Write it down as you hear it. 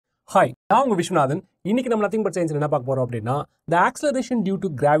Hi, நான் உங்க விஸ்வநாதன். இன்னைக்கு நம்ம nothing but science என்ன பார்க்க போறோம் அப்படின்னா the acceleration due to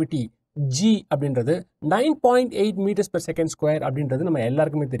gravity g அப்படின்றது 9.8 meters per second square அப்படின்றது நம்ம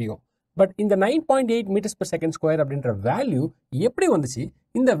எல்லாருக்குமே தெரியும். பட் இந்த 9.8 meters per second square அப்படின்ற வேல்யூ எப்படி வந்துச்சு,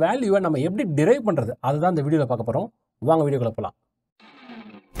 இந்த வேல்யூவை நம்ம எப்படி derive பண்றது, அதுதான் இந்த வீடியோல பார்க்க போறோம். வாங்க வீடியோக்குள்ள போலாம்.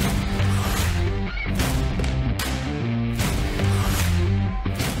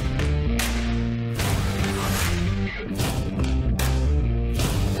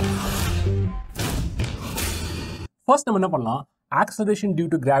 ஃபர்ஸ்ட் நம்ம என்ன பண்ணலாம், ஆக்சலரேஷன் டியூ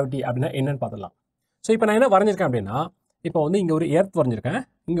டு கிராவிட்டி அப்படின்னா என்னன்னு பார்த்துடலாம். ஸோ இப்போ நான் என்ன வரைஞ்சிருக்கேன் அப்படின்னா, இப்போ வந்து இங்கே ஒரு எர்த் வரைஞ்சிருக்கேன்,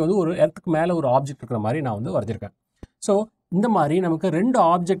 இங்கே வந்து ஒரு எர்த்துக்கு மேலே ஒரு ஆப்ஜெக்ட் இருக்கிற மாதிரி நான் வந்து வரைஞ்சிருக்கேன். ஸோ இந்த மாதிரி நமக்கு ரெண்டு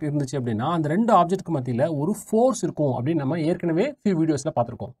ஆப்ஜெக்ட் இருந்துச்சு அப்படின்னா அந்த ரெண்டு ஆப்ஜெக்ட்டுக்கு மத்தியில் ஒரு ஃபோர்ஸ் இருக்கும் அப்படின்னு நம்ம ஏற்கனவே ஃபியூ வீடியோஸில்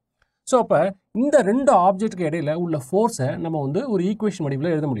பார்த்துருக்கோம். ஸோ அப்போ இந்த ரெண்டு ஆப்ஜெக்ட்டுக்கு இடையில உள்ள ஃபோர்ஸை நம்ம வந்து ஒரு ஈக்குவேஷன்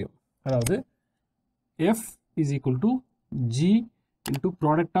வடிவில் எழுத முடியும். அதாவது F is equal to G into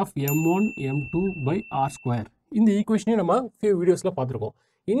product of M1 M2 by R square. இந்த ஈக்குவேஷனையும் நம்ம ஃபியூ வீடியோஸில் பார்த்துருக்கோம்.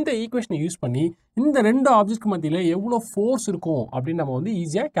 இந்த ஈக்குவேஷனை யூஸ் பண்ணி இந்த ரெண்டு ஆப்ஜெக்ட்க்கு மத்தியில் எவ்வளோ ஃபோர்ஸ் இருக்கும் அப்படின்னு நம்ம வந்து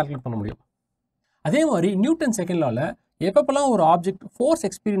ஈஸியாக கேல்குலேட் பண்ண முடியும். அதே மாதிரி நியூட்டன் செகண்ட் லாவில் எப்பப்பெல்லாம் ஒரு ஆப்ஜெக்ட் ஃபோர்ஸ்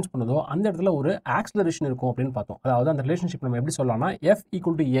எக்ஸ்பீரியன்ஸ் பண்ணுதோ அந்த இடத்துல ஒரு ஆக்சலரேஷன் இருக்கும் அப்படின்னு பார்த்தோம். அதாவது அந்த ரிலேஷன்ஷிப் நம்ம எப்படி சொல்லலாம்னா F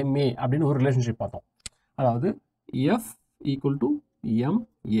ஈக்குவல் டு MA அப்படின்னு ஒரு ரிலேஷன்ஷிப் பார்த்தோம். அதாவது F ஈக்குவல் டு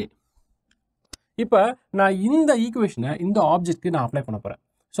MA. இப்போ நான் இந்த ஈக்குவேஷனை இந்த ஆப்ஜெக்ட்க்கு நான் அப்ளை பண்ண போகிறேன்.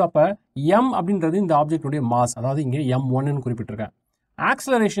 ஸோ அப்போ M அப்படின்றது இந்த ஆப்ஜெக்டுடைய மாஸ், அதாவது இங்கே M1ன்னு குறிப்பிட்டிருக்கேன்.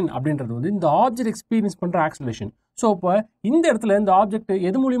 ஆக்சலரேஷன் அப்படின்றது வந்து இந்த ஆப்ஜெக்ட் எக்ஸ்பீரியன்ஸ் பண்ணுற ஆக்சலரேஷன். ஸோ இப்போ இந்த இடத்துல இந்த ஆப்ஜெக்ட்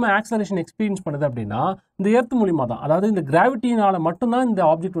எது மூலிமா ஆக்சலரேஷன் எக்ஸ்பீரியன்ஸ் பண்ணுது அப்படின்னா இந்த எர்த் மூலிமா தான். அதாவது இந்த கிராவிட்டினால மட்டும்தான் இந்த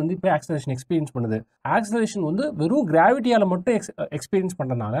ஆப்ஜெக்ட் வந்து இப்போ ஆக்சலரேஷன் எக்ஸ்பீரியன்ஸ் பண்ணுது. ஆக்சலரேஷன் வந்து வெறும் கிராவிட்டியால் மட்டும் எக்ஸ்பீரியன்ஸ்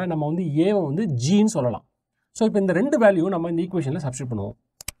பண்ணுறதுனால நம்ம வந்து ஏவை வந்து ஜின்னு சொல்லலாம். ஸோ இப்போ இந்த ரெண்டு வேல்யூ நம்ம இந்த ஈக்குவேஷனில் சப்ஸ்டிட் பண்ணுவோம்.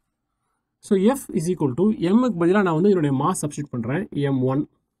 So F is equal to எம்முக்கு பதிலாக நான் வந்து என்னுடைய மாஸ் சப்ஸ்டிட் பண்ணுறேன் M1.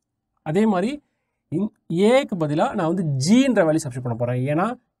 அதே மாதிரி ஏக்கு பதிலாக நான் வந்து ஜின்ற வேல்யூ சப்ஸ்டிட் பண்ண போகிறேன். ஏன்னா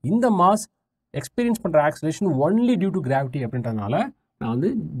இந்த மாஸ் எக்ஸ்பீரியன்ஸ் பண்ணுற acceleration only due to gravity அப்படின்றதுனால நான் வந்து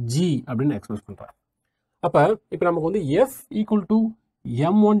ஜி அப்படின்னு எக்ஸ்பிரஸ் பண்ணுறேன். அப்போ இப்போ நமக்கு வந்து F ஈக்குவல் டு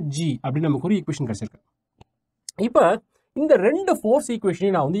M1G அப்படின்னு நமக்கு ஒரு ஈக்குவேஷன் கிடச்சிருக்கு. இப்போ இந்த ரெண்டு ஃபோர்ஸ்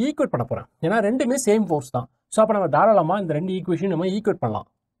ஈக்குவேஷனையும் நான் வந்து ஈக்குவேட் பண்ண போகிறேன். ஏன்னா ரெண்டுமே சேம் ஃபோர்ஸ் தான். ஸோ அப்போ நம்ம தாராளமாக இந்த ரெண்டு ஈக்குவேஷனையும் நம்ம ஈக்குவேட் பண்ணலாம்.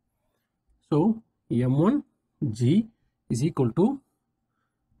 So M1G is equal to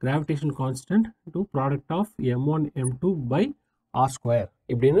gravitational constant to product of M1 M2 by R square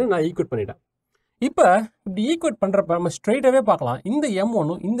இப்படின்னு நான் ஈக்குவேட் பண்ணிட்டேன். இப்போ இப்படி ஈக்குவேட் பண்ணுறப்ப நம்ம ஸ்ட்ரைட்டாகவே பார்க்கலாம், இந்த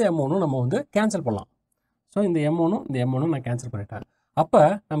M1ம் இந்த M1ம் நம்ம வந்து கேன்சல் பண்ணலாம். ஸோ இந்த M1ம் இந்த M1ம் நான் கேன்சல் பண்ணிட்டேன். அப்போ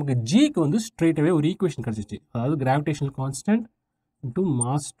நமக்கு Gக்கு வந்து ஸ்ட்ரைட்டாகவே ஒரு ஈக்குவேஷன் கிடச்சிச்சு. அதாவது gravitational constant into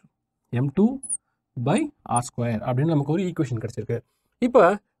mass M2 by R square அப்படின்னு நமக்கு ஒரு ஈக்குவேஷன் கிடச்சிருக்கு. இப்போ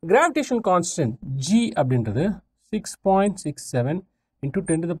கிராவிடேஷனல் கான்ஸ்டன்ட் G அப்படின்றது 6.67 into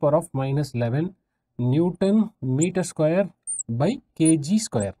 10 to the power of minus 11 Newton meter square by kg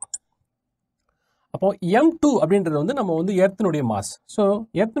square. அப்போ M2 அப்படின்றது வந்து நம்ம வந்து எர்த்தினுடைய மாஸ். ஸோ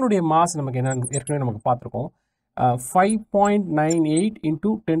எர்த்தினுடைய மாஸ் நமக்கு என்ன ஏற்கனவே நமக்கு பார்த்துருக்கோம், 5.98 into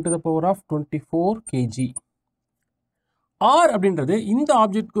 10 to the power of 24 kg. R அப்படின்றது இந்த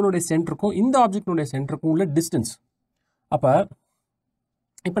ஆப்ஜெக்டினுடைய சென்டருக்கும் இந்த ஆப்ஜெக்டினுடைய சென்டருக்கும் உள்ள டிஸ்டன்ஸ். அப்போ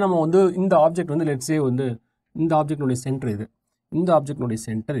இப்போ நம்ம வந்து இந்த ஆப்ஜெக்ட் வந்து லெட்ஸே வந்து இந்த ஆப்ஜெக்டினுடைய சென்டர் இது, இந்த ஆப்ஜெக்டினுடைய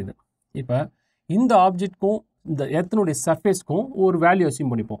சென்டர் இது. இப்போ இந்த ஆப்ஜெக்ட்க்கும் இந்த எர்த்தினுடைய சர்ஃபேஸ்க்கும் ஒரு வேல்யூ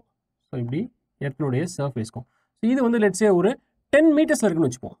அசியூம் பண்ணிப்போம். ஸோ இப்படி எர்த்தினுடைய சர்ஃபேஸ்க்கும் ஸோ இது வந்து லெட்ஸே ஒரு 10 மீட்டர்ஸில் இருக்குன்னு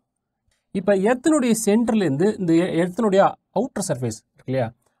வச்சுப்போம். இப்போ எர்த்தினுடைய சென்டர்லேருந்து இந்த எர்த்தினுடைய அவுட்டர் சர்ஃபேஸ் இருக்கு இல்லையா,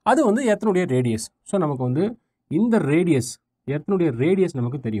 அது வந்து எர்த்தினுடைய ரேடியஸ். ஸோ நமக்கு வந்து இந்த ரேடியஸ் எர்த்தினுடைய ரேடியஸ்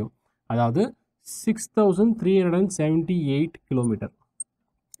நமக்கு தெரியும். அதாவது 6378 கிலோமீட்டர்.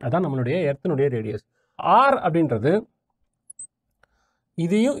 அதான் நம்மளுடைய எர்த்தினுடைய ரேடியஸ். ஆர் அப்படின்றது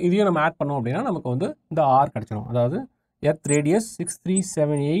இதையும் நம்ம ஆட் பண்ணோம் அப்படின்னா நமக்கு வந்து இந்த ஆர் கிடச்சிடும். அதாவது எர்த் ரேடியஸ்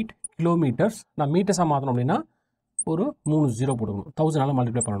 6378 கிலோமீட்டர்ஸ். நான் மீட்டர்ஸாக மாற்றணும் அப்படின்னா ஒரு 3 0 போட்டுக்கணும், 1000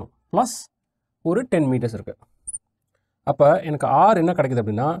 மல்டிப்ளை பண்ணணும், ப்ளஸ் ஒரு 10 மீட்டர்ஸ் இருக்குது. அப்போ எனக்கு ஆர் என்ன கிடைக்குது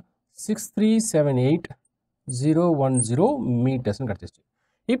அப்படின்னா 6378,010 மீட்டர்ஸ்னு கிடச்சிருச்சு.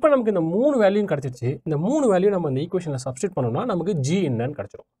 இப்போ நமக்கு இந்த 3 வேல்யூ கிடச்சிருச்சு. இந்த 3 வேல்யூ நம்ம இந்த ஈக்குவேஷனில் சப்ஸ்டிட் பண்ணோம்னா நமக்கு G என்னன்னு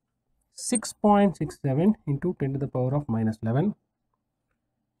கிடச்சிடும். 6.67 into 10 to the power of minus 11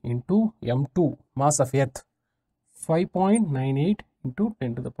 into M2 mass of earth 5.98 into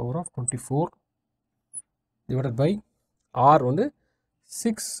 10 to the power of 24 divided by R வந்து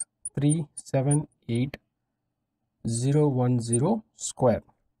 6378,010 ஸ்கொயர்.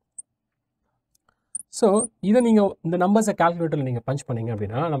 ஸோ இதை நீங்கள் இந்த நம்பர்ஸை கால்குலேட்டரில் நீங்கள் பஞ்ச் பண்ணிங்க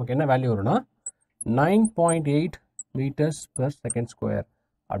அப்படின்னா நமக்கு என்ன வேல்யூ வரும்னா 9.8 meters per second square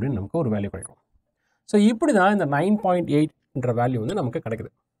அப்படின்னு நமக்கு ஒரு வேல்யூ கிடைக்கும். ஸோ இப்படி தான் இந்த 9.8ன்ற வேல்யூ வந்து நமக்கு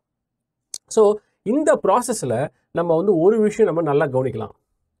கிடைக்குது. ஸோ இந்த ப்ராசஸில் நம்ம வந்து ஒரு விஷயம் நம்ம நல்லா கவனிக்கலாம்.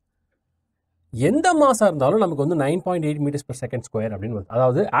 எந்த மாஸாக இருந்தாலும் நமக்கு வந்து 9.8 மீட்டர்ஸ் per செகண்ட் ஸ்கொயர் அப்படின்னு வருது.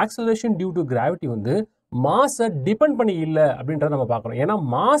 அதாவது ஆக்சலரேஷன் டியூ டு கிராவிட்டி வந்து மாஸை டிபெண்ட் பண்ணி இல்லை அப்படின்றத நம்ம பார்க்குறோம். ஏன்னா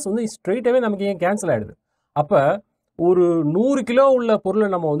மாஸ் வந்து ஸ்ட்ரெயிட்டாகவே நமக்கு ஏன் கேன்சல் ஆகிடுது. அப்போ ஒரு 100 கிலோ உள்ள பொருளை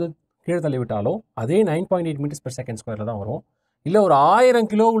நம்ம வந்து கீழே தள்ளி விட்டாலும் அதே 9.8 மீட்டர்ஸ் per செகண்ட் ஸ்கொயரில் தான் வரும். இல்லை ஒரு 1000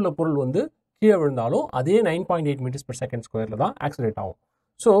 கிலோ உள்ள பொருள் வந்து கீழே விழுந்தாலும் அதே 9.8 மீட்டர்ஸ் per செகண்ட் ஸ்கொயரில் தான் ஆக்சிலேட் ஆகும்.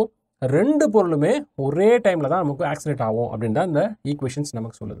 ஸோ ரெண்டு பொருளுமே ஒரே டைமில் தான் நமக்கு ஆக்சிலேட் ஆகும் அப்படின்னு தான் இந்த ஈக்குவேஷன்ஸ்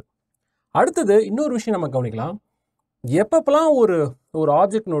நமக்கு சொல்லுது. அடுத்தது இன்னொரு விஷயம் நம்ம கவனிக்கலாம். எப்பப்பெல்லாம் ஒரு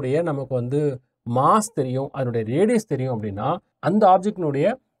ஆப்ஜெக்டினுடைய நமக்கு வந்து மாஸ் தெரியும், அதனுடைய ரேடியஸ் தெரியும் அப்படின்னா அந்த ஆப்ஜெக்டினுடைய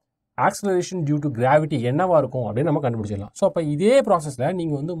ஆக்சலரேஷன் டியூ டு கிராவிட்டி என்னவா இருக்கும் அப்படின்னு நம்ம கண்டுபிடிச்சிடலாம். ஸோ அப்போ இதே ப்ராசஸில்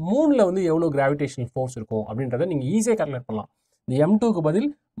நீங்கள் வந்து மூணில் வந்து எவ்வளோ கிராவிடேஷனல் ஃபோர்ஸ் இருக்கும் அப்படின்றத நீங்கள் ஈஸியாக கால்குலேட் பண்ணலாம். இந்த M2க்கு பதில்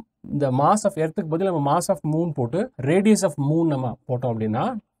இந்த மாஸ் ஆஃப் எர்த்துக்கு பதில் நம்ம மாஸ் ஆஃப் மூன் போட்டு ரேடியஸ் ஆஃப் மூன் நம்ம போட்டோம் அப்படின்னா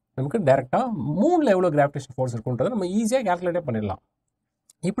நமக்கு டேரெக்டாக மூணில் எவ்வளோ கிராவிடேஷன் ஃபோர்ஸ் இருக்குன்றதை நம்ம ஈஸியாக கால்குலேட்டே பண்ணிடலாம்.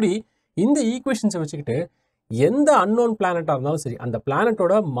 இப்படி இந்த ஈக்குவேஷன்ஸை வச்சுக்கிட்டு எந்த அன்னோன் பிளானட்டாக இருந்தாலும் சரி, அந்த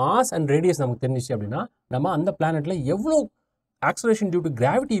பிளானட்டோட மாஸ் அண்ட் ரேடியஸ் நமக்கு தெரிஞ்சிச்சு அப்படின்னா நம்ம அந்த பிளானட்டில் எவ்வளோ ஆக்சலரேஷன் டியூ டு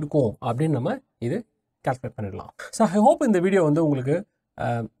கிராவிட்டி இருக்கும் அப்படின்னு நம்ம இது கால்குலேட் பண்ணிடலாம். ஸோ ஐ ஹோப் இந்த வீடியோ வந்து உங்களுக்கு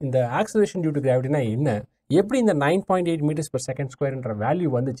இந்த ஆக்சலரேஷன் டியூ டு கிராவிட்டினா என்ன, எப்படி இந்த 9.8 மீட்டர்ஸ் per செகண்ட் ஸ்கொயர்ன்ற வேல்யூ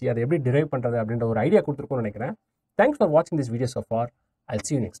வந்துச்சு, அதை எப்படி டிரைவ் பண்ணுறது அப்படின்ற ஒரு ஐடியா கொடுத்துருக்கோன்னு நினைக்கிறேன். தேங்க்ஸ் ஃபார் வாட்சிங் this video so far. I'll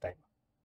see you next time.